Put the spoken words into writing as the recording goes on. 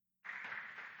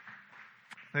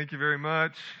Thank you very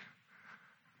much.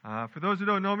 For those who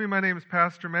don't know me, my name is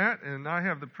Pastor Matt, and I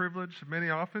have the privilege, many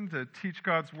often, to teach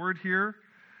God's Word here.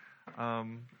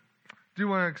 Do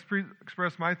want to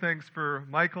express my thanks for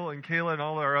Michael and Kayla and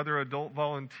all our other adult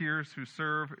volunteers who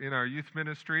serve in our youth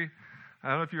ministry. I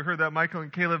don't know if you heard that Michael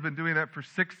and Kayla have been doing that for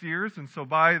 6 years, and so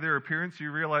by their appearance,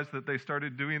 you realize that they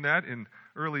started doing that in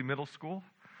early middle school.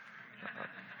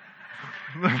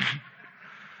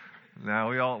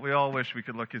 Now we all wish we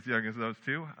could look as young as those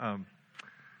two.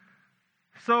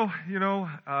 It's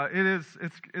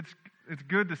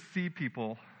good to see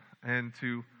people and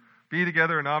to be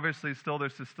together. And obviously,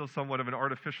 this is still somewhat of an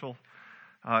artificial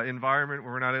environment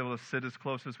where we're not able to sit as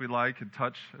close as we like and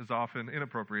touch as often,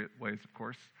 inappropriate ways, of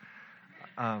course.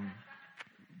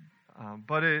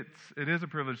 But it is a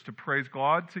privilege to praise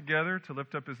God together, to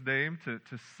lift up His name, to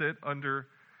sit under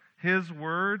His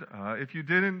Word. If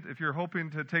you're hoping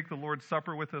to take the Lord's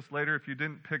Supper with us later, if you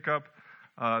didn't pick up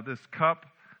this cup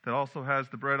that also has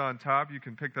the bread on top, you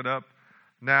can pick that up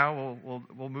now.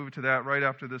 We'll move to that right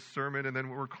after this sermon, and then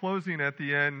we're closing at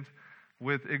the end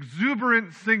with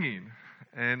exuberant singing.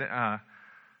 And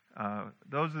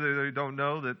those of you who don't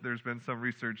know, that there's been some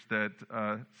research that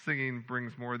singing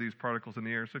brings more of these particles in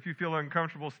the air. So if you feel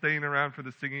uncomfortable staying around for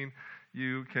the singing,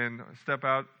 you can step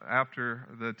out after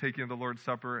the taking of the Lord's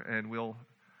Supper, and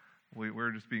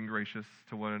we're just being gracious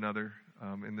to one another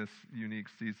in this unique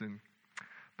season.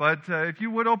 But if you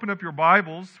would open up your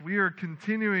Bibles, we are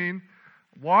continuing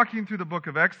walking through the book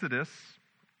of Exodus.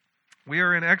 We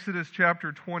are in Exodus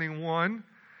chapter 21.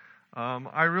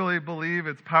 I really believe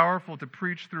it's powerful to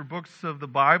preach through books of the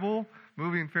Bible,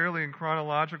 moving fairly in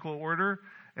chronological order.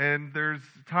 And there's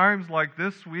times like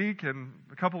this week and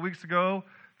a couple weeks ago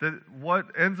that what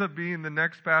ends up being the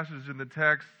next passage in the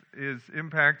text is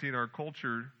impacting our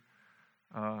culture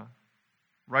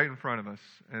right in front of us.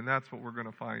 And that's what we're going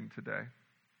to find today.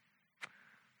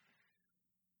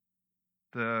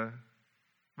 The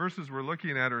verses we're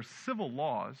looking at are civil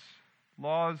laws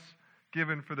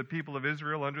given for the people of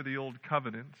Israel under the Old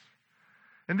Covenant.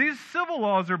 And these civil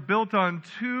laws are built on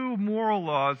two moral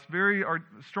laws very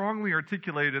strongly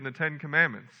articulated in the Ten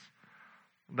Commandments.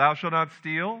 Thou shalt not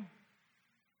steal,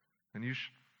 and you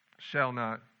shall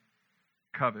not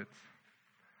covet.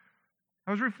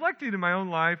 I was reflecting in my own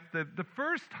life that the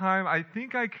first time I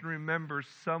think I can remember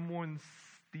someone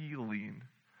stealing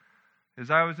is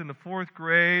I was in the 4th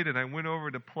grade and I went over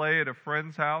to play at a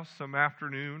friend's house some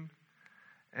afternoon,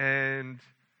 and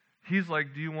he's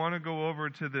like, "Do you want to go over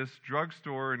to this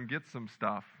drugstore and get some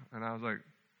stuff?" And I was like,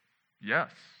 "Yes."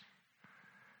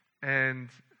 And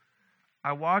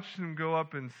I watched him go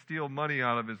up and steal money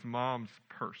out of his mom's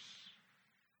purse.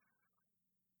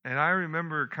 And I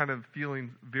remember kind of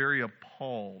feeling very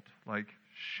appalled, like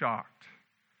shocked.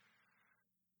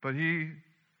 But he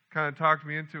kind of talked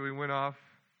me into it. He went off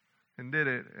and did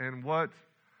it. And what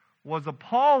was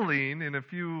appalling in a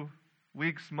few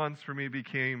weeks, months for me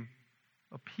became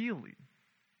appealing.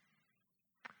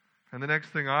 And the next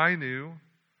thing I knew,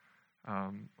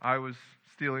 I was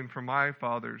stealing from my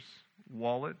father's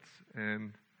wallet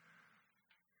and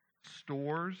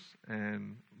stores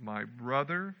and my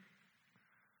brother.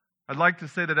 I'd like to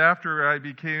say that after I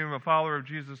became a follower of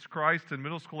Jesus Christ in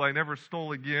middle school, I never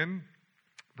stole again,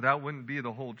 but that wouldn't be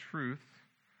the whole truth.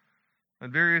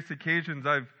 On various occasions,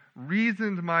 I've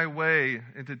reasoned my way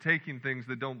into taking things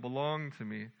that don't belong to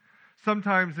me,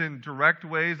 sometimes in direct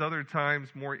ways, other times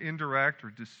more indirect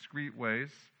or discreet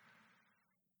ways.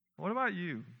 What about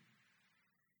you?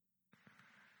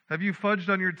 Have you fudged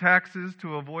on your taxes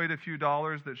to avoid a few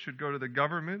dollars that should go to the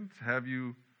government? Have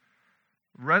you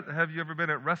ever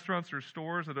been at restaurants or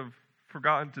stores that have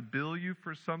forgotten to bill you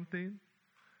for something,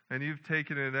 and you've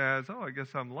taken it as, "Oh, I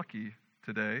guess I'm lucky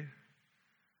today"?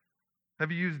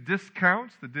 Have you used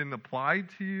discounts that didn't apply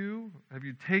to you? Have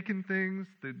you taken things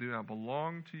that do not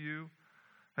belong to you?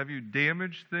 Have you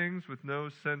damaged things with no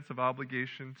sense of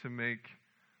obligation to make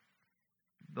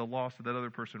the loss of that other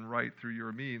person right through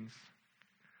your means?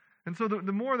 And so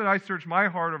the more that I search my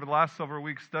heart over the last several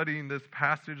weeks studying this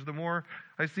passage, the more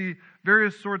I see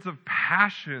various sorts of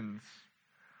passions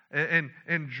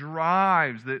and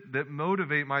drives that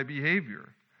motivate my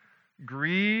behavior.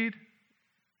 Greed,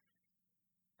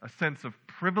 a sense of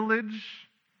privilege,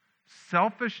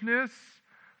 selfishness,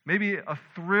 maybe a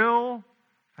thrill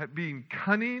at being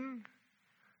cunning,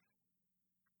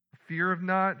 a fear of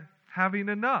not having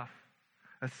enough,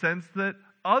 a sense that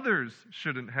others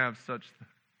shouldn't have such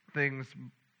things,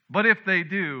 but if they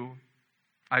do,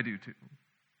 I do too.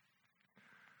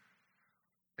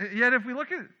 Yet if we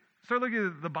start looking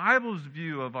at the Bible's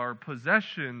view of our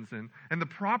possessions and the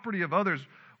property of others,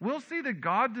 we'll see that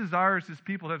God desires his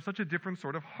people to have such a different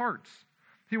sort of heart.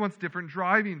 He wants different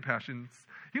driving passions.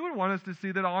 He would want us to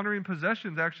see that honoring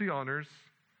possessions actually honors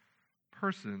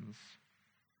persons.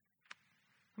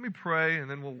 Let me pray, and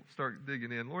then we'll start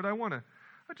digging in. Lord, I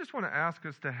just want to ask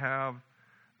us to have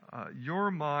your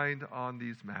mind on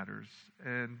these matters,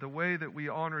 and the way that we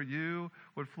honor you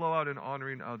would flow out in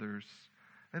honoring others.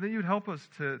 And then you'd help us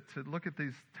to look at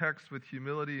these texts with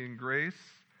humility and grace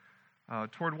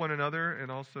toward one another, and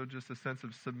also just a sense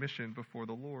of submission before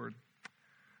the Lord.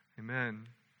 Amen.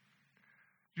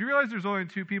 Do you realize there's only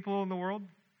two people in the world?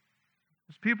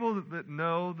 There's people that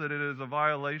know that it is a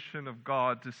violation of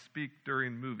God to speak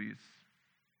during movies.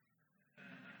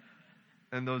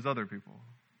 And those other people.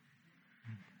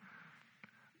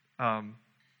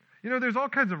 There's all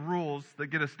kinds of rules that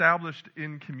get established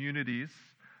in communities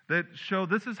that show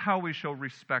this is how we show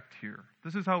respect here.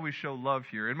 This is how we show love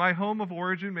here. In my home of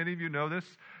origin, many of you know this,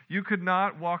 you could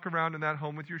not walk around in that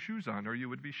home with your shoes on or you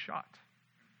would be shot.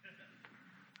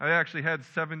 I actually had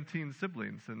 17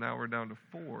 siblings, and now we're down to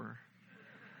 4.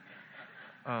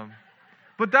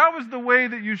 But that was the way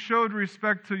that you showed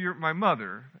respect to my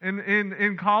mother.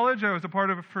 In college, I was a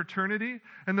part of a fraternity,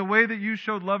 and the way that you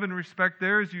showed love and respect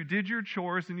there is you did your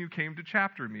chores and you came to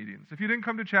chapter meetings. If you didn't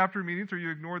come to chapter meetings or you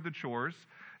ignored the chores,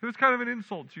 it was kind of an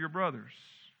insult to your brothers.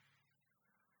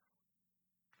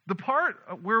 The part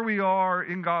where we are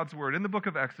in God's Word, in the book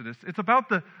of Exodus, it's about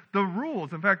the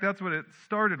rules. In fact, that's what it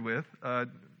started with.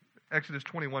 Exodus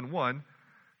 21:1,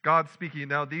 God speaking,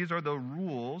 "Now these are the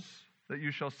rules that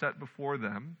you shall set before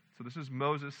them." So this is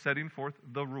Moses setting forth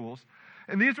the rules.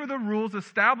 And these were the rules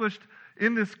established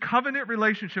in this covenant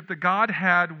relationship that God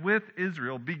had with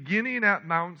Israel, beginning at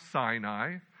Mount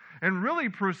Sinai and really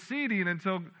proceeding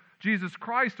until Jesus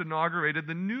Christ inaugurated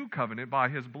the new covenant by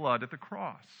his blood at the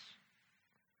cross.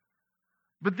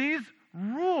 But these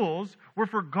rules were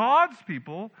for God's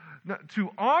people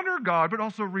to honor God, but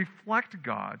also reflect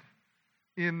God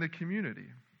in the community.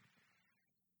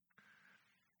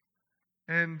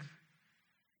 And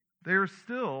they are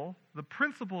still, the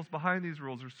principles behind these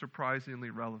rules are surprisingly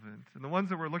relevant. And the ones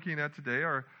that we're looking at today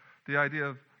are the idea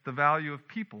of the value of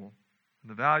people,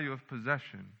 and the value of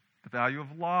possession, the value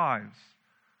of lives,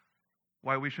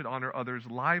 why we should honor others'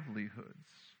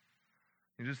 livelihoods.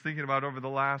 And just thinking about over the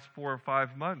last 4 or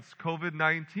 5 months,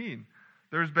 COVID-19,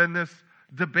 there's been this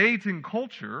debate in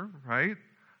culture, right,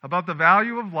 about the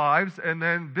value of lives and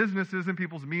then businesses and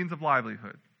people's means of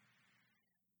livelihood.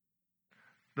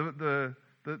 Maybe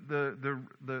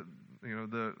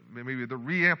the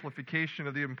re-amplification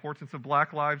of the importance of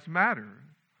Black Lives Matter.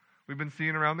 We've been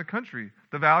seeing around the country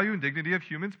the value and dignity of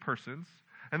humans, persons,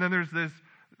 and then there's this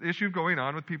issue going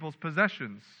on with people's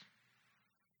possessions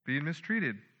being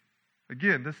mistreated.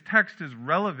 Again, this text is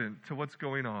relevant to what's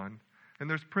going on, and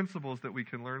there's principles that we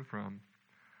can learn from.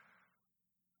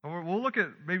 We'll look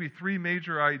at maybe 3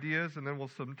 major ideas, and then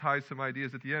we'll tie some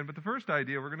ideas at the end. But the first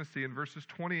idea we're going to see in verses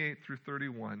 28 through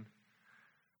 31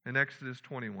 in Exodus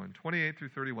 21, 28 through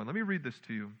 31. Let me read this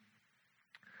to you.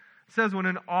 It says, "When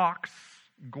an ox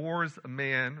gores a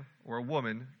man or a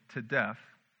woman to death,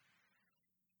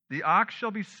 the ox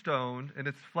shall be stoned, and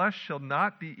its flesh shall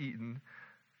not be eaten,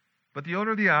 but the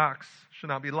owner of the ox shall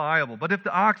not be liable. But if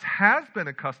the ox has been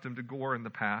accustomed to gore in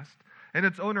the past, and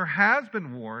its owner has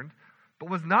been warned, but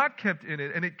was not kept in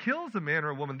it, and it kills a man or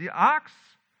a woman, the ox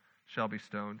shall be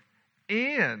stoned,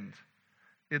 and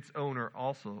its owner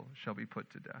also shall be put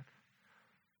to death.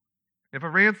 If a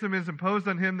ransom is imposed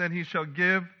on him, then he shall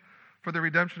give for the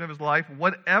redemption of his life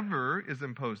whatever is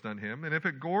imposed on him. And if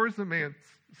it gores a man's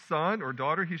son or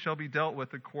daughter, he shall be dealt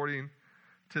with according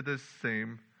to this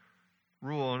same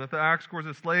rule. And if the ox gores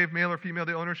a slave, male or female,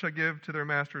 the owner shall give to their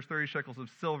masters 30 shekels of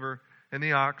silver, and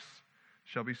the ox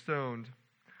shall be stoned."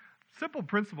 Simple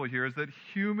principle here is that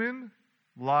human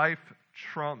life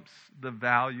trumps the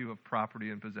value of property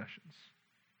and possessions.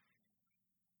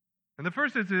 In the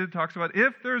first instance, it talks about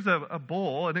if there's a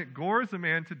bull and it gores a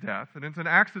man to death, and it's an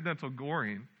accidental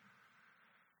goring,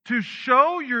 to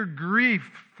show your grief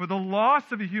for the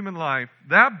loss of a human life,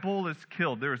 that bull is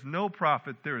killed. There is no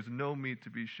profit, there is no meat to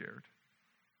be shared.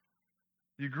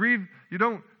 You grieve,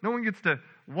 no one gets to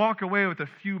walk away with a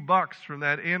few bucks from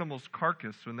that animal's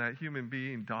carcass when that human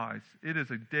being dies. It is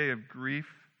a day of grief,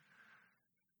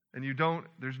 and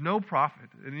there's no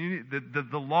profit. And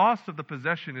the loss of the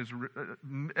possession is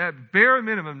at bare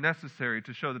minimum necessary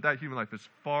to show that human life is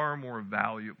far more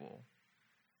valuable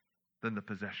than the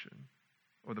possession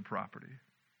or the property.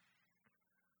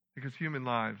 Because human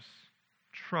lives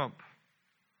trump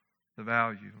the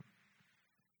value.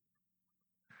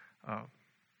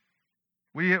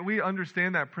 We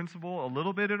understand that principle a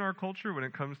little bit in our culture when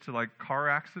it comes to like car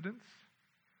accidents.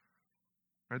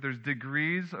 Right? There's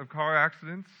degrees of car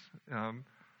accidents.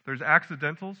 There's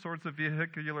accidental sorts of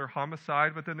vehicular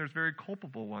homicide, but then there's very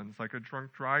culpable ones like a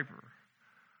drunk driver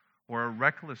or a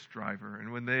reckless driver.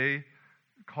 And when they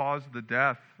cause the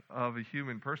death of a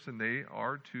human person, they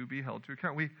are to be held to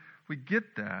account. We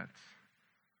get that.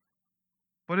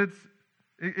 But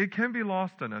it can be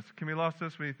lost on us. It can be lost on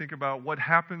us when you think about what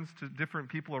happens to different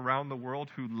people around the world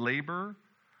who labor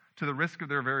to the risk of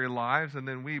their very lives, and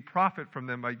then we profit from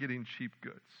them by getting cheap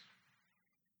goods.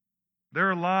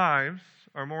 Their lives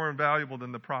are more valuable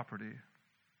than the property.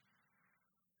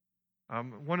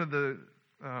 One of the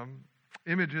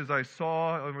images I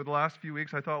saw over the last few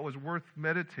weeks I thought was worth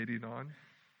meditating on,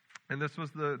 and this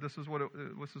is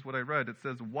what I read. It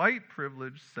says, white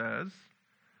privilege says,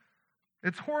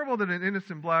 it's horrible that an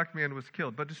innocent black man was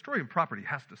killed, but destroying property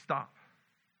has to stop.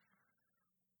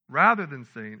 Rather than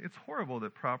saying, it's horrible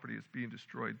that property is being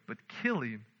destroyed, but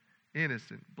killing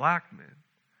innocent black men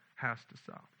has to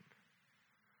stop.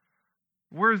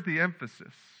 Where's the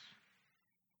emphasis?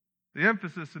 The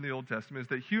emphasis in the Old Testament is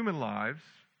that human lives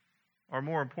are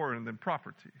more important than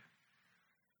property,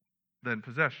 than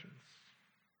possessions.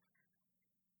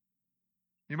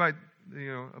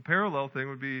 A parallel thing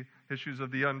would be issues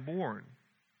of the unborn.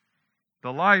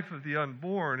 The life of the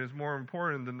unborn is more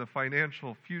important than the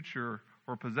financial future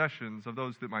or possessions of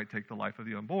those that might take the life of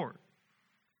the unborn.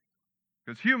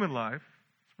 Because human life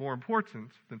is more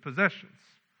important than possessions,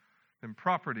 than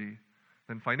property,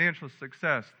 than financial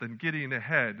success, than getting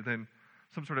ahead, than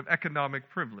some sort of economic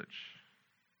privilege.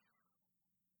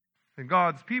 And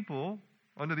God's people,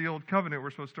 under the Old Covenant,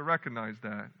 were supposed to recognize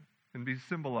that and be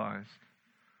symbolized.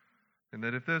 And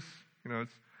that if this,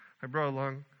 I brought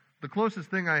along, the closest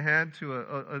thing I had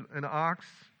to an ox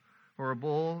or a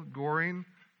bull goring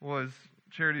was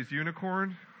Charity's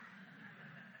unicorn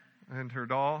and her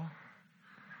doll.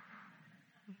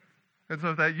 And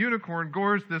so if that unicorn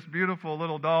gores this beautiful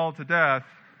little doll to death,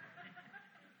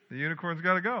 the unicorn's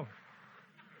got to go.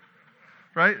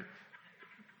 Right?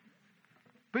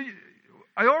 But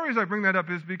I bring that up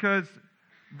is because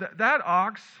that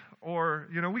ox, or,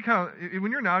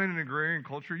 when you're not in an agrarian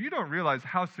culture, you don't realize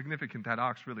how significant that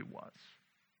ox really was.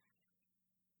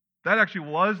 That actually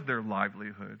was their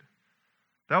livelihood.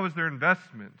 That was their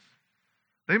investment.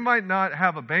 They might not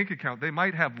have a bank account. They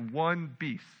might have one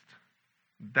beast.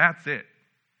 That's it.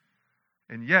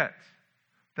 And yet,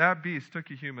 that beast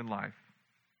took a human life.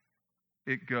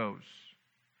 It goes.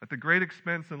 At the great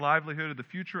expense and livelihood of the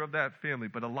future of that family,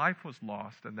 but a life was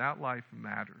lost, and that life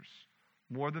matters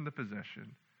more than the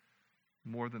possession,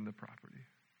 more than the property.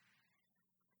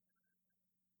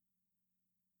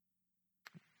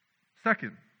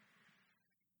 Second,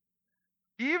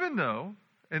 even though,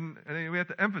 and we have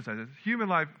to emphasize this, human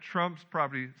life trumps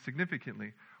property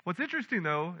significantly. What's interesting,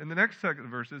 though, in the next set of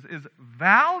verses is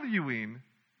valuing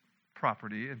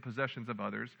property and possessions of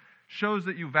others shows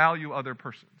that you value other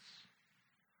persons.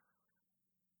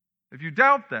 If you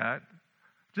doubt that,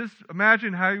 just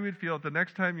imagine how you would feel if the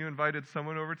next time you invited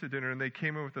someone over to dinner and they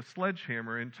came in with a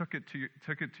sledgehammer and took it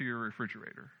to your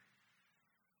refrigerator.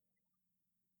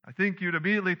 I think you'd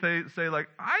immediately say, like,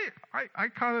 I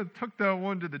kind of took that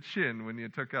one to the chin when you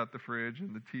took out the fridge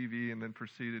and the TV and then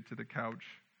proceeded to the couch.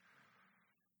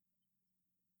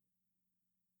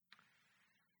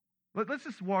 Let's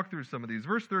just walk through some of these.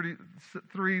 Verse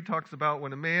 33 talks about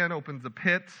when a man opens a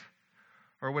pit,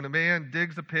 or when a man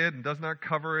digs a pit and does not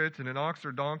cover it, and an ox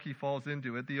or donkey falls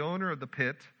into it, the owner of the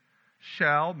pit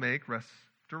shall make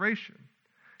restoration.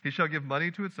 He shall give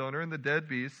money to its owner, and the dead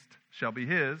beast shall be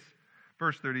his.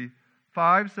 Verse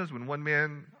 35 says, when one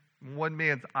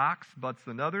man's ox butts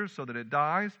another so that it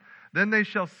dies, then they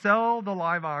shall sell the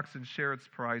live ox and share its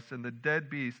price, and the dead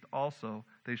beast also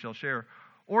they shall share.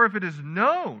 Or if it is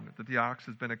known that the ox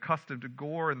has been accustomed to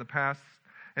gore in the past,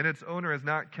 and its owner has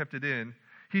not kept it in,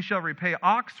 he shall repay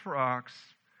ox for ox,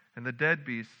 and the dead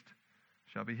beast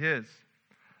shall be his.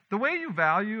 The way you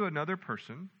value another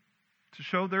person, to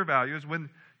show their value, is when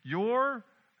you're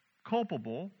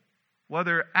culpable,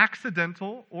 whether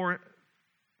accidental or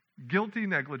guilty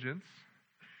negligence,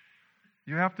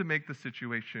 you have to make the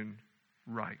situation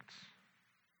right.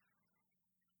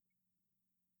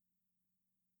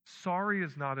 Sorry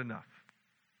is not enough.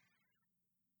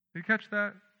 Did you catch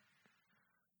that?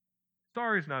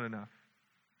 Sorry is not enough.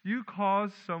 You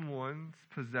cause someone's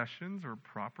possessions or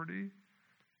property,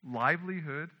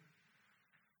 livelihood.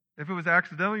 If it was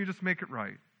accidental, you just make it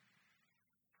right.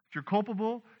 If you're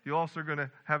culpable, you're also going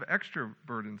to have extra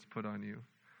burdens put on you.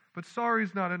 But sorry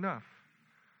is not enough.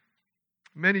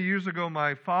 Many years ago,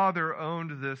 my father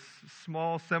owned this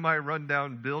small,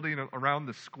 semi-rundown building around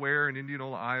the square in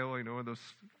Indianola, Iowa. You know, those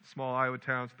small Iowa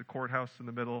towns, the courthouse in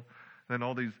the middle, and then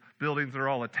all these buildings are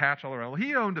all attached all around. Well,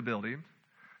 he owned a building,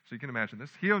 so you can imagine this.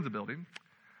 He owns a building.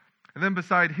 And then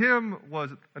beside him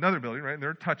was another building, right? And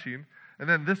they're touching. And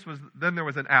then there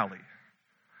was an alley.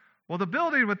 Well, the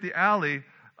building with the alley,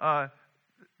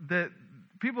 that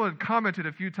people had commented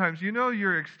a few times, you know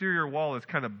your exterior wall is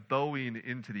kind of bowing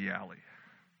into the alley.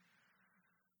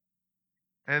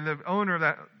 And the owner of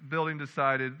that building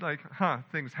decided,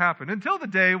 things happen. Until the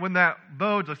day when that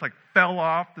bow just fell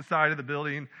off the side of the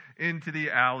building into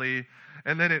the alley.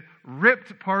 And then it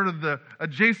ripped part of the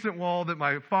adjacent wall that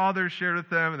my father shared with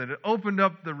them. And then it opened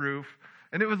up the roof.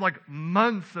 And it was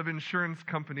months of insurance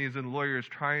companies and lawyers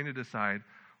trying to decide,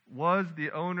 was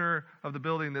the owner of the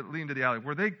building that leaned to the alley,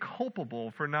 were they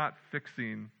culpable for not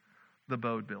fixing the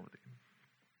bowed building?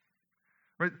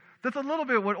 Right? That's a little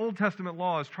bit what Old Testament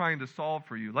law is trying to solve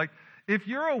for you. If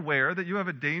you're aware that you have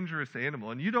a dangerous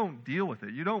animal and you don't deal with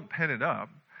it, you don't pen it up,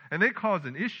 and they cause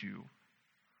an issue,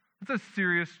 it's a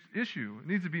serious issue. It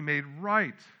needs to be made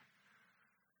right.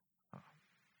 It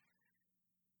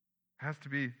has to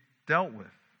be dealt with.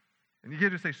 And you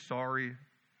can't just say sorry.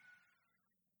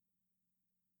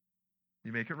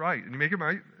 You make it right. And you make it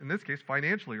right, in this case,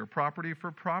 financially or property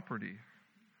for property.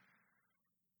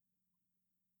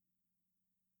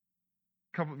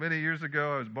 Many years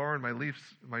ago, I was borrowing my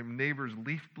neighbor's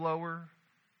leaf blower.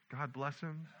 God bless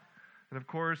him. And of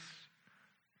course,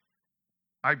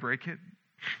 I break it.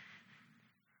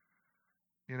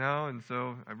 And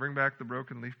so I bring back the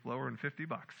broken leaf blower and $50,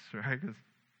 right? Because,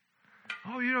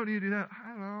 you don't need to do that. I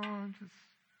don't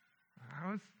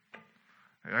know.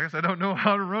 I guess I don't know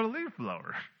how to run a leaf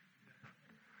blower.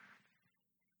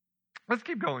 Let's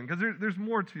keep going, because there's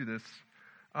more to this.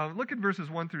 Look at verses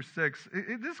 1 through 6.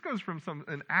 This goes from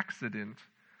an accident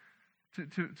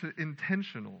to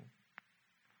intentional.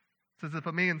 It says, if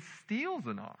a man steals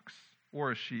an ox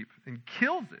or a sheep and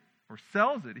kills it or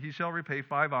sells it, he shall repay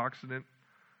 5 oxen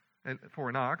for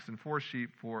an ox and 4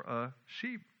 sheep for a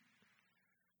sheep.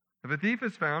 If a thief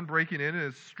is found breaking in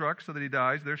and is struck so that he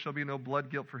dies, there shall be no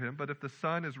blood guilt for him. But if the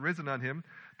sun is risen on him,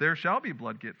 there shall be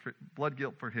blood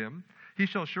guilt for him. He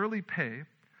shall surely pay.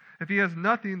 If he has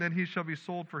nothing, then he shall be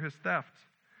sold for his theft.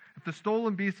 If the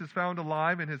stolen beast is found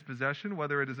alive in his possession,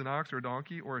 whether it is an ox or a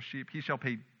donkey or a sheep, he shall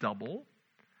pay double.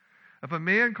 If a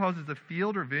man causes a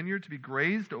field or vineyard to be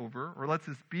grazed over, or lets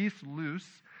his beast loose,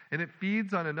 and it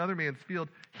feeds on another man's field,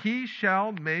 he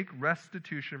shall make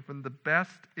restitution from the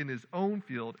best in his own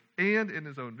field and in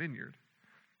his own vineyard.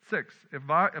 6, if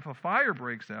a fire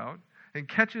breaks out and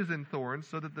catches in thorns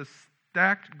so that the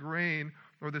stacked grain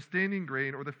or the standing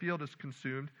grain or the field is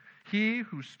consumed, he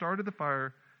who started the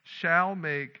fire shall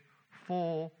make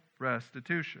full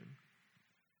restitution.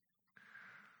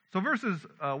 So verses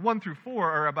 1 through 4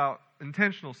 are about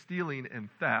intentional stealing and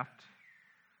theft,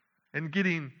 and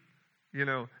getting,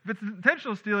 if it's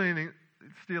intentional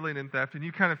stealing and theft and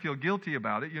you kind of feel guilty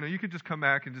about it, you could just come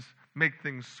back and just make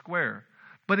things square.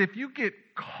 But if you get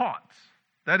caught,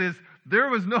 that is, there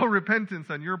was no repentance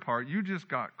on your part, you just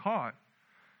got caught,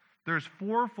 there's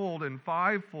 4-fold and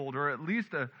 5-fold, or at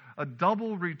least a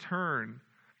double return,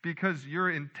 because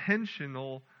your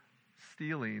intentional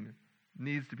stealing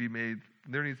needs to be made.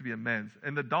 There needs to be amends.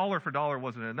 And the dollar for dollar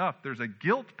wasn't enough. There's a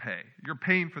guilt pay. You're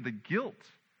paying for the guilt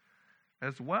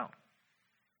as well.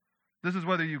 This is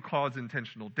whether you cause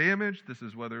intentional damage. This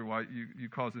is whether you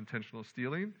cause intentional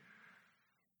stealing.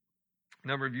 A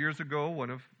number of years ago,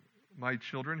 one of my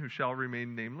children, who shall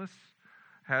remain nameless,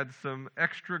 had some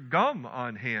extra gum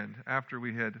on hand after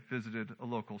we had visited a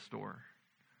local store.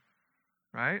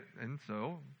 Right? And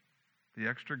so the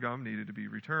extra gum needed to be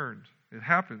returned. It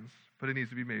happens, but it needs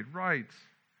to be made right.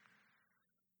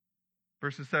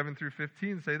 Verses 7 through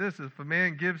 15 say this: if a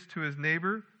man gives to his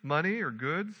neighbor money or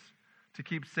goods to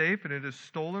keep safe, and it is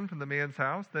stolen from the man's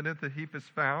house, then if the thief is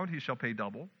found, he shall pay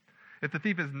double. If the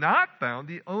thief is not found,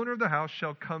 the owner of the house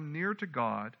shall come near to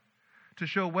God to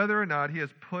show whether or not he has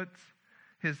put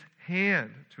his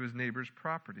hand to his neighbor's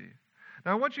property.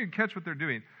 Now I want you to catch what they're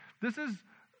doing. This is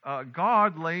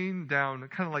God laying down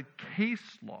kind of like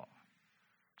case law,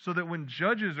 so that when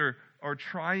judges are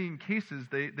trying cases,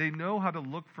 they know how to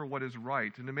look for what is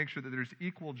right and to make sure that there's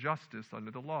equal justice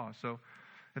under the law. So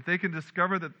if they can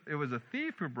discover that it was a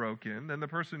thief who broke in, then the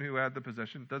person who had the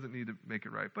possession doesn't need to make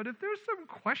it right. But if there's some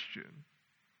question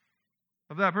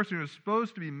of that person who is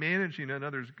supposed to be managing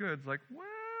another's goods, might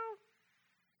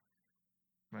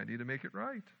need to make it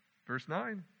right. Verse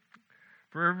 9,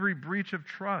 for every breach of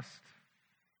trust,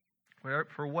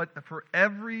 For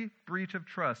every breach of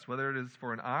trust, whether it is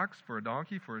for an ox, for a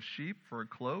donkey, for a sheep, for a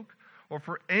cloak, or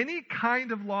for any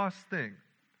kind of lost thing.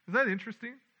 Is that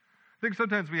interesting? I think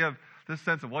sometimes we have this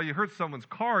sense of, well, you hurt someone's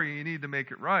car, you need to make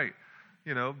it right.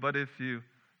 But if you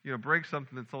break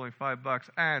something that's only $5,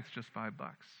 it's just $5.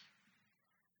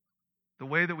 The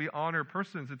way that we honor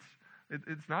persons,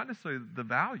 it's not necessarily the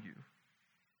value.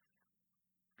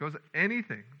 It goes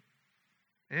anything.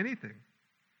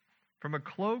 From a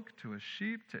cloak to a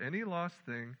sheep to any lost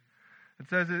thing. It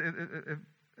says,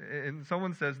 and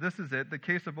someone says, this is it, the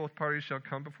case of both parties shall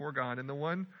come before God, and the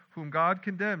one whom God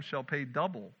condemns shall pay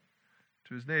double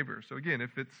to his neighbor. So again,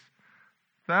 if it's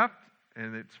theft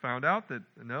and it's found out that,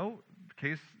 no,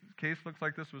 case looks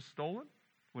like this was stolen,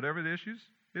 whatever the issue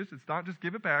is, it's not just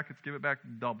give it back, it's give it back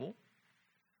double.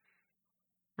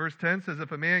 Verse 10 says,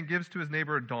 if a man gives to his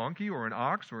neighbor a donkey or an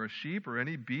ox or a sheep or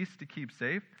any beast to keep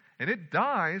safe, and it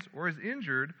dies or is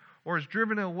injured or is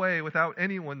driven away without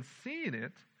anyone seeing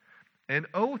it, an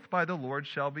oath by the Lord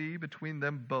shall be between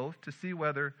them both to see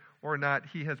whether or not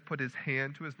he has put his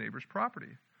hand to his neighbor's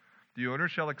property. The owner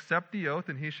shall accept the oath,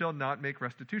 and he shall not make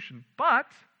restitution. But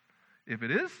if it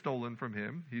is stolen from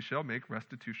him, he shall make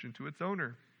restitution to its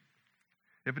owner.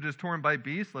 If it is torn by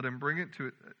beasts, let him bring it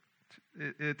to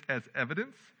it as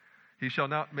evidence. He shall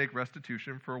not make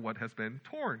restitution for what has been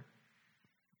torn.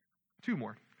 2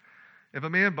 more. If a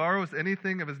man borrows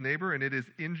anything of his neighbor and it is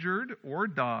injured or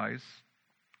dies,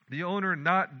 the owner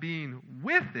not being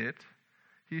with it,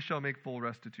 he shall make full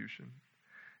restitution.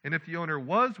 And if the owner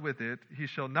was with it, he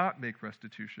shall not make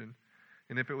restitution.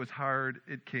 And if it was hired,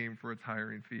 it came for its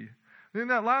hiring fee. And then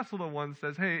that last little one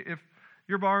says, hey, if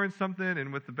you're borrowing something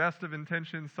and with the best of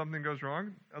intentions something goes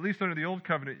wrong, at least under the old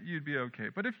covenant, you'd be okay.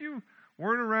 But if you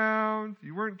weren't around,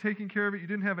 you weren't taking care of it, you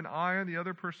didn't have an eye on the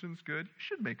other person's good, you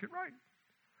should make it right.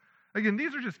 Again,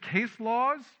 these are just case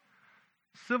laws,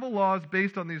 civil laws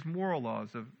based on these moral laws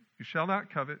of you shall not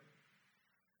covet,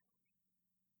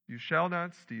 you shall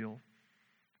not steal.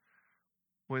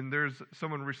 When there's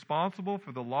someone responsible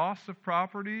for the loss of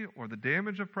property or the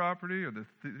damage of property or the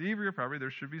thievery of property,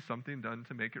 there should be something done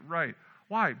to make it right.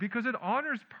 Why? Because it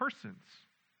honors persons.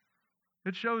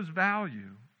 It shows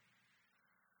value.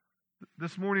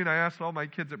 This morning I asked all my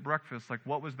kids at breakfast,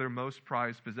 what was their most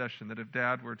prized possession, that if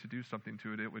Dad were to do something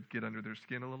to it, it would get under their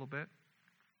skin a little bit.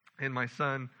 And my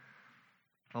son,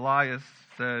 Elias,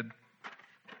 said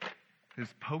his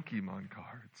Pokemon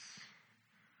cards,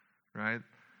 right?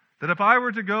 That if I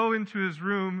were to go into his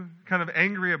room kind of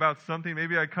angry about something,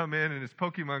 maybe I come in and his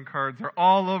Pokemon cards are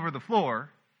all over the floor,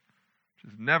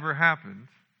 which has never happened.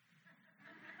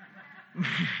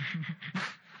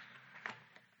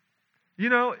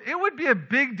 It would be a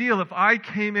big deal if I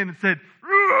came in and said,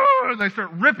 "Ugh," and I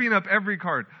start ripping up every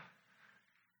card.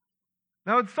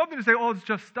 Now, it's something to say, oh, it's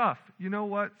just stuff. You know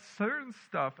what? Certain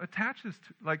stuff attaches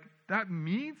to, that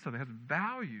means something, has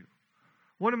value.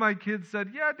 One of my kids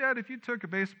said, yeah, Dad, if you took a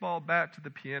baseball bat to the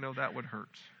piano, that would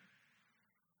hurt.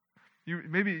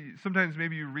 Sometimes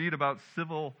you read about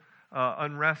civil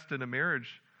unrest in a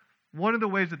marriage. One of the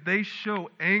ways that they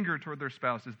show anger toward their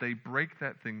spouse is they break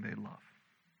that thing they love.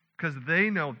 Because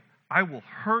they know, I will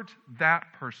hurt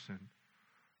that person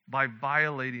by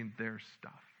violating their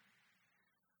stuff.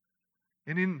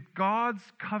 And in God's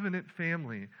covenant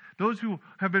family, those who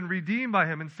have been redeemed by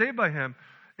Him and saved by Him,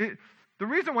 the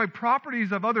reason why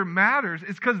properties of other matters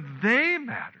is because they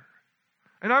matter.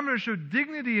 And I'm going to show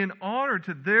dignity and honor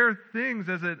to their things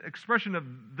as an expression of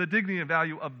the dignity and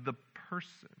value of the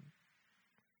person.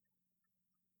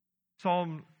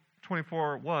 Psalm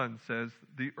 24:1 says,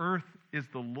 the earth is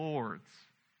the Lord's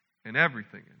and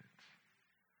everything in it.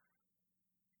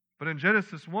 But in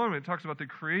Genesis 1, when it talks about the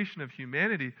creation of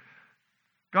humanity,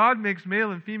 God makes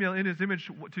male and female in His image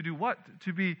to do what?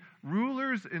 To be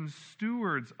rulers and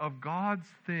stewards of God's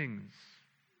things.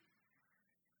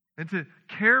 And to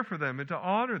care for them and to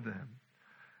honor them.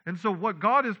 And so what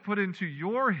God has put into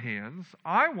your hands,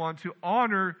 I want to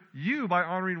honor you by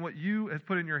honoring what you has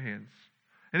put in your hands.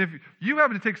 And if you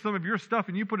happen to take some of your stuff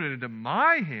and you put it into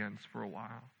my hands for a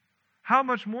while, how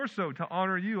much more so to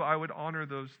honor you, I would honor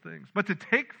those things. But to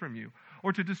take from you,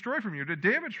 or to destroy from you, to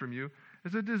damage from you,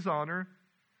 is a dishonor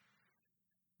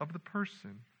of the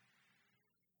person.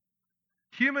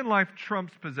 Human life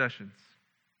trumps possessions.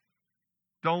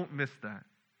 Don't miss that.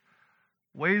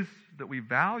 Ways that we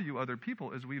value other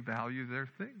people is we value their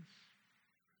things.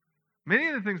 Many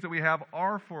of the things that we have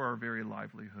are for our very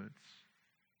livelihoods.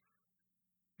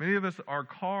 Many of us, our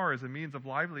car is a means of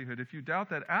livelihood. If you doubt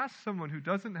that, ask someone who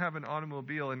doesn't have an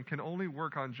automobile and can only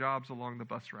work on jobs along the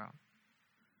bus route.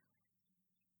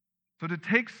 So to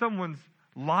take someone's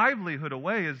livelihood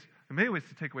away is, in many ways,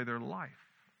 to take away their life.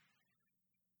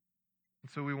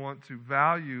 And so we want to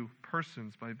value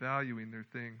persons by valuing their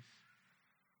things.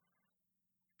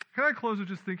 Can I close with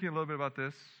just thinking a little bit about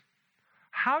this?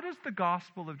 How does the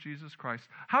gospel of Jesus Christ,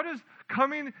 how does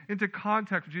coming into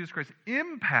contact with Jesus Christ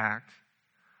impact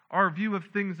our view of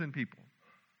things and people?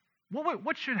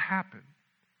 What should happen?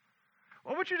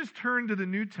 Well, I want you to just turn to the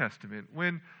New Testament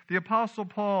when the Apostle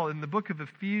Paul in the book of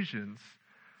Ephesians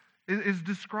is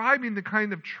describing the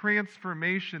kind of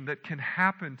transformation that can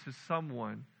happen to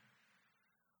someone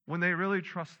when they really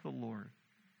trust the Lord.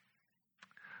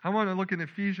 I want to look in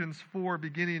Ephesians 4,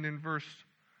 beginning in verse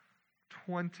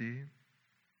 20.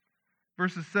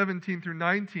 Verses 17 through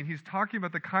 19, he's talking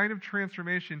about the kind of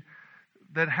transformation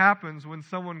that happens when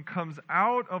someone comes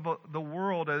out of the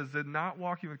world as in not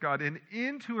walking with God and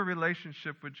into a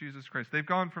relationship with Jesus Christ. They've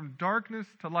gone from darkness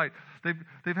to light.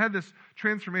 They've had this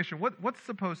transformation. What's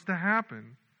supposed to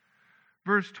happen?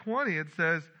 Verse 20, it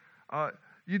says,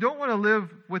 you don't want to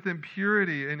live with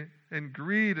impurity and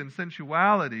greed and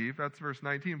sensuality. That's verse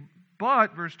 19.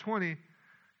 But, verse 20,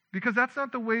 because that's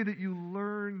not the way that you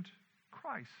learned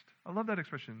Christ. I love that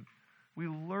expression. We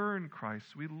learn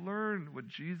Christ. We learn what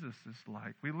Jesus is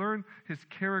like. We learn his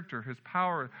character, his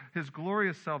power, his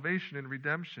glorious salvation and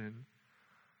redemption.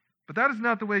 But that is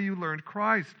not the way you learned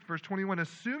Christ. Verse 21,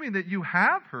 assuming that you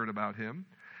have heard about him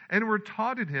and were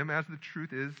taught in him as the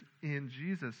truth is in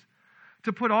Jesus,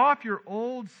 to put off your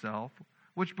old self,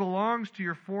 which belongs to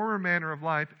your former manner of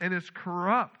life and is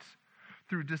corrupt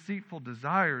through deceitful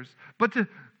desires, but to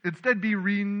instead be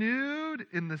renewed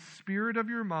in the spirit of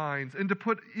your minds, and to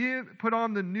put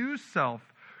on the new self,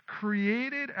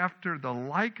 created after the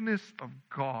likeness of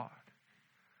God,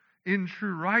 in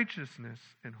true righteousness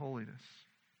and holiness.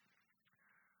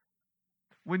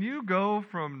 When you go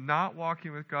from not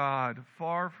walking with God,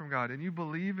 far from God, and you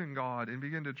believe in God and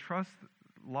begin to trust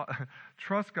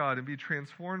God and be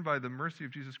transformed by the mercy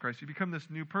of Jesus Christ, you become this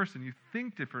new person. You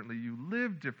think differently. You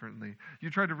live differently. You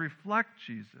try to reflect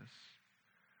Jesus.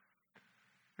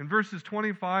 In verses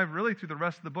 25, really through the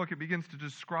rest of the book, it begins to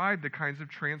describe the kinds of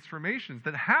transformations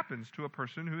that happens to a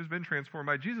person who has been transformed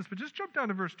by Jesus. But just jump down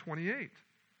to verse 28.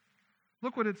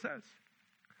 Look what it says.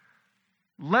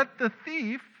 Let the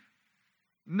thief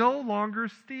no longer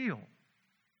steal,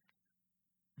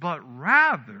 but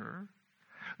rather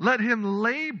let him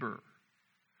labor,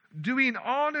 doing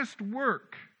honest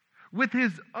work with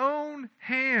his own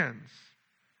hands,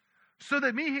 so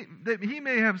that he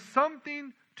may have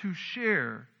something to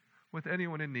share with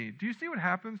anyone in need. Do you see what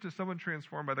happens to someone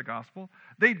transformed by the gospel?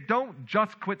 They don't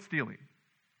just quit stealing.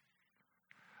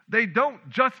 They don't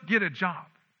just get a job.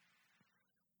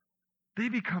 They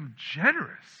become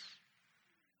generous.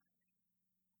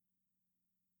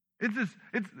 This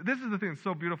is the thing that's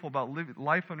so beautiful about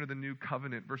life under the new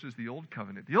covenant versus the old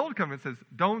covenant. The old covenant says,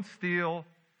 don't steal,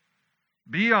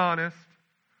 be honest.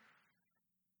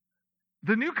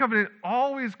 The new covenant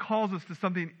always calls us to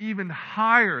something even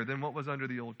higher than what was under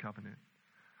the old covenant.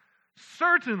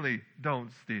 Certainly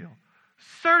don't steal.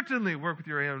 Certainly work with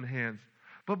your own hands.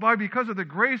 But because of the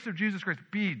grace of Jesus Christ,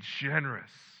 be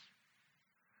generous.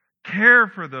 Care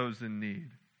for those in need.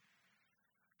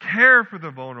 Care for the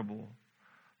vulnerable.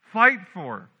 Fight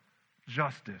for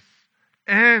justice.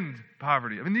 End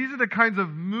poverty. I mean, these are the kinds of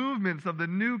movements of the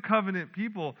new covenant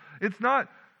people. It's not,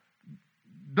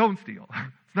 don't steal.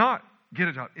 It's not, get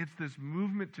a job. It's this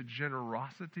movement to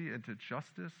generosity and to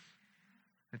justice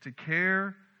and to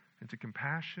care and to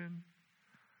compassion.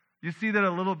 You see that a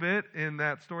little bit in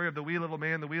that story of the wee little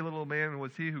man. The wee little man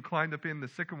was he who climbed up in the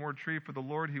sycamore tree for the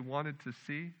Lord he wanted to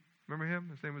see. Remember him?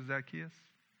 His name was Zacchaeus.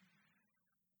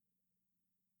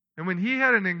 And when he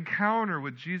had an encounter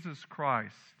with Jesus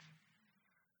Christ,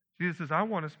 Jesus says, I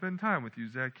want to spend time with you,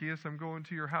 Zacchaeus. I'm going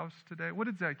to your house today. What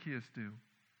did Zacchaeus do?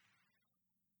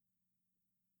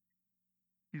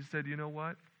 He said, you know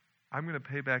what? I'm going to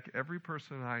pay back every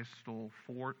person I stole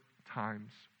 4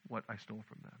 times what I stole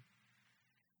from them.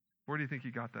 Where do you think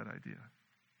he got that idea?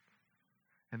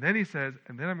 And then he says,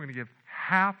 and then I'm going to give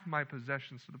half my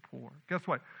possessions to the poor. Guess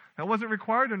what? That wasn't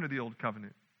required under the old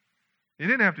covenant. He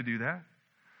didn't have to do that.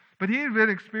 But he had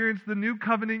experienced the new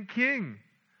covenant king.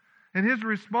 And his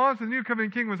response to the new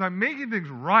covenant king was, I'm making things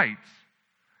right.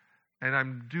 And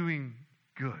I'm doing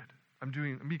good.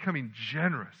 I'm becoming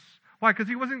generous. Why? Because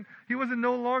he wasn't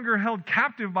no longer held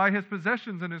captive by his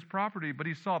possessions and his property, but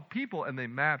he saw people and they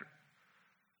mattered.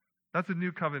 That's a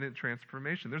new covenant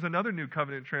transformation. There's another new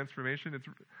covenant transformation.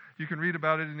 You can read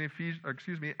about it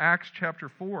in Acts chapter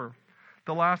 4.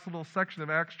 The last little section of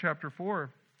Acts chapter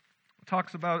 4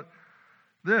 talks about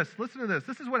this. Listen to this.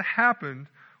 This is what happened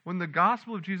when the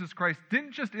gospel of Jesus Christ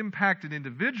didn't just impact an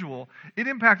individual, it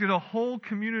impacted a whole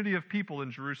community of people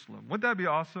in Jerusalem. Wouldn't that be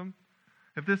awesome?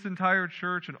 If this entire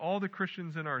church and all the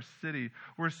Christians in our city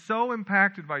were so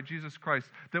impacted by Jesus Christ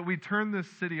that we turned this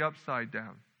city upside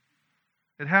down.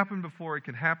 It happened before, it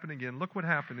can happen again. Look what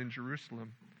happened in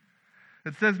Jerusalem.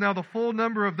 It says, now the full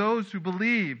number of those who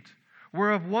believed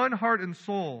were of one heart and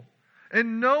soul.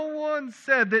 And no one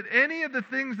said that any of the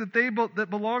things that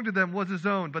belonged to them was his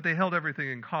own, but they held everything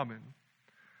in common.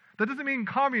 That doesn't mean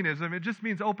communism, it just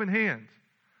means open hands.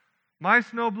 My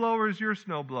snowblower is your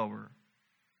snowblower.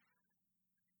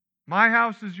 My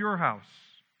house is your house.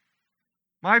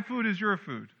 My food is your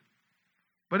food.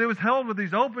 But it was held with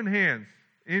these open hands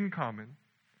in common.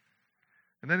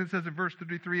 And then it says in verse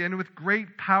 33, and with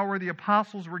great power the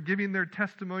apostles were giving their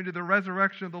testimony to the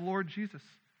resurrection of the Lord Jesus.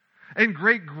 And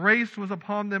great grace was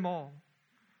upon them all.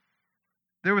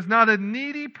 There was not a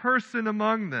needy person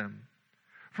among them.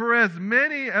 For as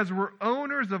many as were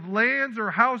owners of lands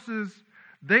or houses,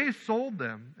 they sold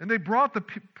them. And they brought the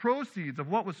proceeds of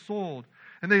what was sold,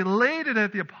 and they laid it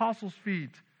at the apostles'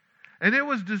 feet. And it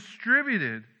was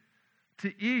distributed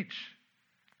to each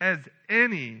as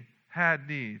any had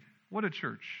need. What a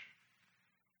church.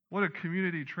 What a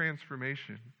community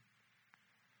transformation.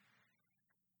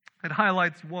 It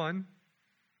highlights one.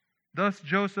 Thus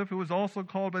Joseph, who was also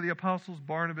called by the apostles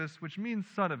Barnabas, which means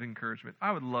son of encouragement.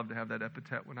 I would love to have that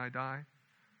epithet when I die.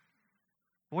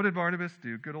 What did Barnabas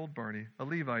do? Good old Barney, a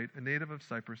Levite, a native of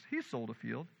Cyprus. He sold a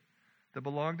field that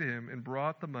belonged to him and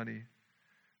brought the money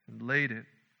and laid it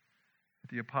at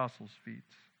the apostles' feet.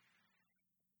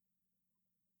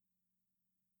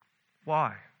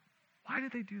 Why? Why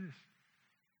did they do this?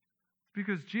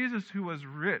 Because Jesus, who was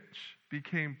rich,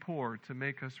 became poor to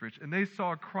make us rich. And they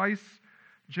saw Christ's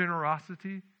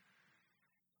generosity,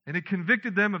 and it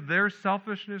convicted them of their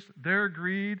selfishness, their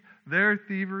greed, their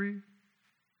thievery.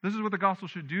 This is what the gospel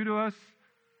should do to us.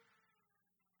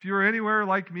 If you are anywhere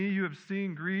like me, you have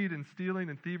seen greed and stealing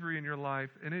and thievery in your life,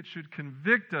 and it should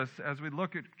convict us as we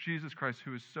look at Jesus Christ,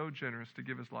 who is so generous to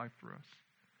give his life for us.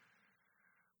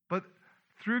 But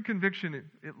through conviction,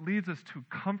 it leads us to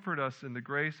comfort us in the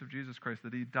grace of Jesus Christ,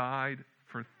 that he died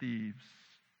for thieves.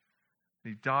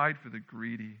 He died for the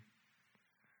greedy.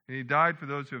 And he died for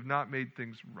those who have not made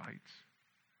things right.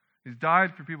 He's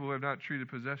died for people who have not treated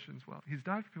possessions well. He's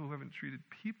died for people who haven't treated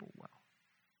people well.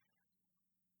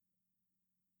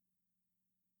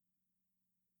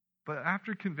 But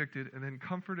after convicted and then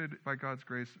comforted by God's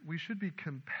grace, we should be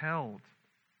compelled,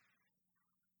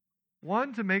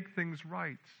 one, to make things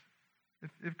right.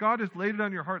 If God has laid it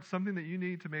on your heart, something that you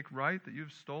need to make right, that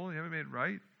you've stolen, you haven't made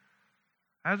right,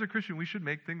 as a Christian, we should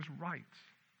make things right.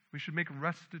 We should make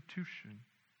restitution.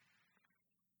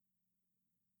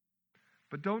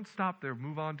 But don't stop there.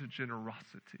 Move on to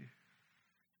generosity,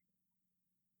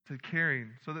 to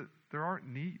caring, so that there aren't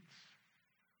needs,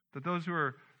 that those who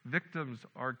are victims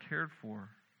are cared for,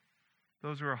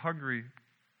 those who are hungry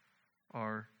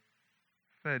are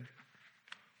fed.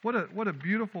 What a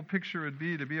beautiful picture it would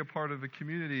be to be a part of a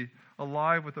community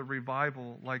alive with a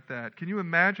revival like that. Can you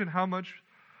imagine how much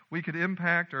we could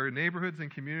impact our neighborhoods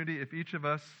and community if each of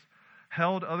us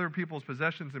held other people's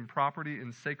possessions and property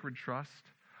in sacred trust,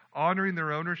 honoring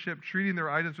their ownership, treating their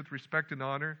items with respect and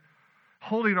honor,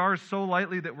 holding ours so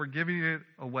lightly that we're giving it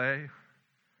away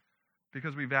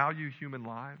because we value human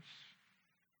lives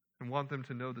and want them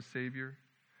to know the Savior,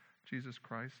 Jesus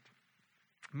Christ?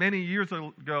 Many years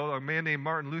ago, a man named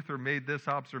Martin Luther made this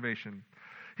observation.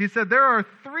 He said, there are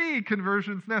 3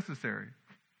 conversions necessary: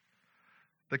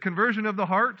 the conversion of the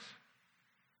heart,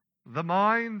 the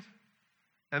mind,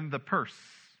 and the purse.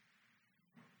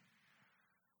 I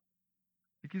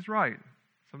think he's right.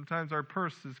 Sometimes our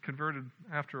purse is converted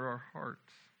after our heart.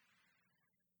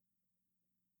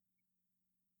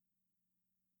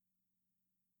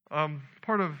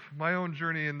 Part of my own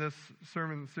journey in this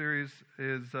sermon series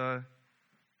is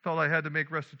felt I had to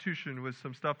make restitution with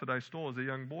some stuff that I stole as a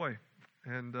young boy.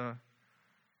 And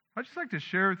I'd just like to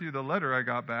share with you the letter I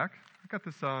got back. I got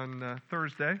this on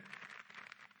Thursday.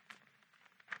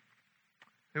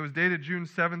 It was dated June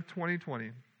 7th, 2020.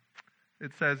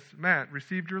 It says, Matt,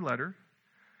 received your letter.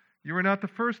 You are not the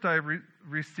first I have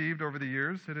received over the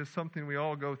years. It is something we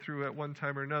all go through at one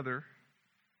time or another.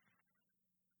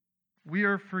 We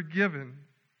are forgiven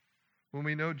when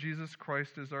we know Jesus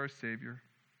Christ is our Savior.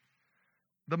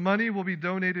 The money will be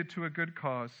donated to a good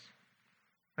cause.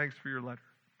 Thanks for your letter.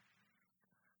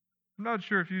 I'm not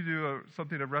sure if you do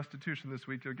something of restitution this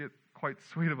week, you'll get quite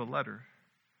sweet of a letter.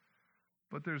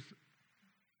 But there's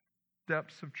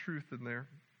depths of truth in there.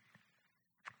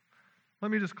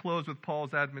 Let me just close with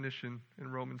Paul's admonition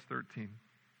in Romans 13.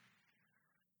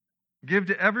 Give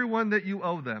to everyone that you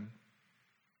owe them.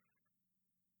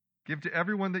 Give to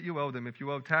everyone that you owe them. If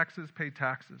you owe taxes, pay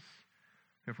taxes.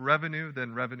 If revenue,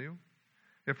 then revenue.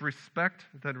 If respect,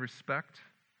 then respect.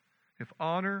 If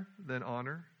honor, then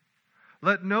honor.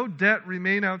 Let no debt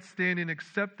remain outstanding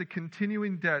except the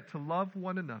continuing debt to love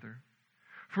one another.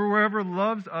 For whoever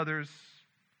loves others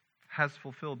has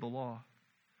fulfilled the law.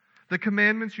 The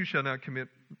commandments: you shall not commit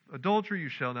adultery, you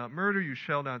shall not murder, you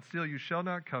shall not steal, you shall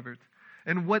not covet,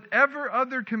 and whatever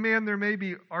other command there may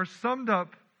be are summed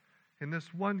up in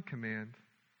this one command: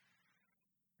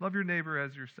 love your neighbor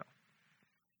as yourself.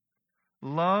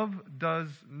 Love does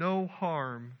no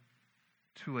harm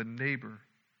to a neighbor.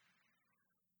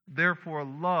 Therefore,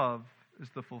 love is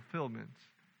the fulfillment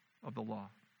of the law.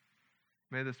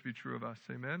 May this be true of us.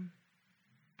 Amen?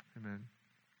 Amen.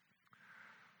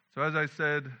 So as I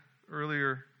said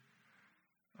earlier,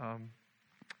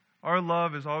 our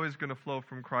love is always going to flow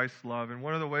from Christ's love. And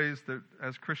one of the ways that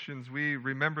as Christians we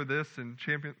remember this and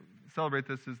celebrate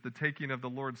this is the taking of the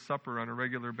Lord's Supper on a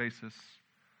regular basis.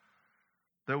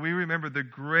 That we remember the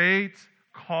great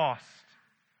cost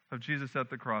of Jesus at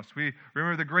the cross. We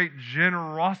remember the great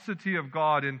generosity of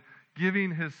God in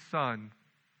giving His Son.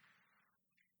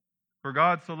 For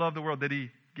God so loved the world that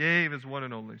He gave His one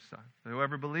and only Son, that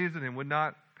whoever believes in Him would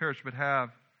not perish but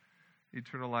have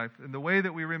eternal life. And the way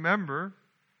that we remember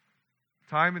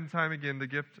time and time again the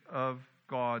gift of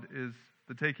God is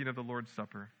the taking of the Lord's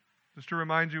Supper. Just to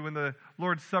remind you, when the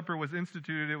Lord's Supper was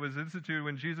instituted, it was instituted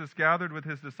when Jesus gathered with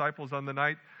His disciples on the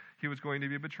night He was going to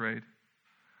be betrayed.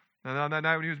 And on that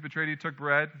night when He was betrayed, He took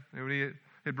bread, and when He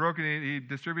had broken it, He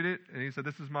distributed it, and He said,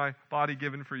 "This is my body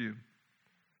given for you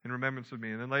in remembrance of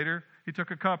me." And then later, He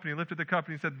took a cup, and He lifted the cup,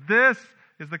 and He said, "This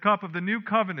is the cup of the new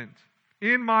covenant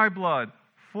in my blood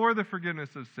for the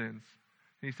forgiveness of sins."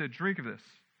 And He said, "Drink of this.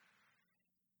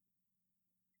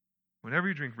 Whenever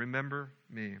you drink, remember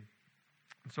me."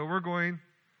 And so we're going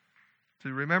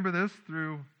to remember this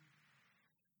through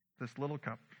this little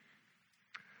cup.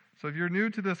 So if you're new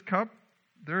to this cup,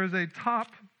 there is a top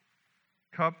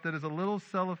cup that is a little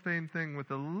cellophane thing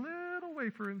with a little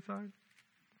wafer inside.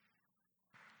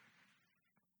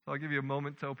 So I'll give you a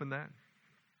moment to open that.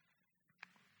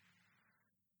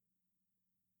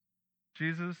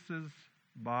 Jesus'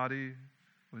 body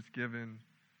was given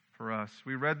for us.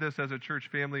 We read this as a church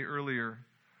family earlier.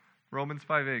 Romans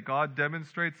 5:8. God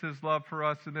demonstrates His love for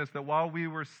us in this, that while we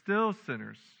were still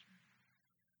sinners,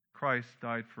 Christ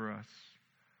died for us.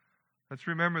 Let's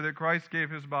remember that Christ gave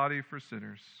His body for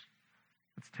sinners.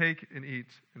 Let's take and eat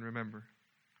and remember.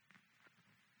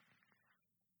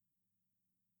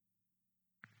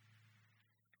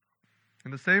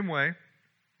 In the same way,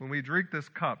 when we drink this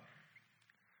cup,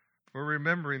 we're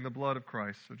remembering the blood of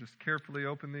Christ. So just carefully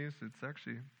open these. It's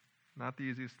actually not the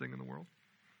easiest thing in the world.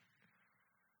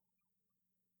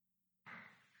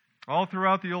 All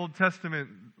throughout the Old Testament,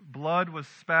 blood was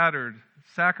spattered,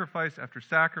 sacrifice after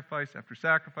sacrifice after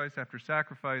sacrifice after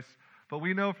sacrifice. But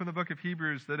we know from the book of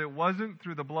Hebrews that it wasn't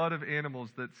through the blood of animals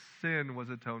that sin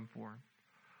was atoned for.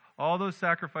 All those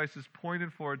sacrifices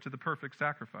pointed forward to the perfect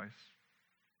sacrifice,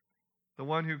 the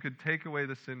one who could take away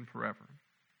the sin forever,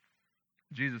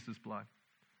 Jesus' blood.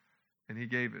 And He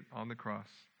gave it on the cross.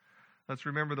 Let's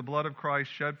remember the blood of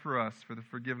Christ shed for us for the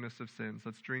forgiveness of sins.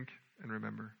 Let's drink and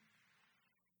remember.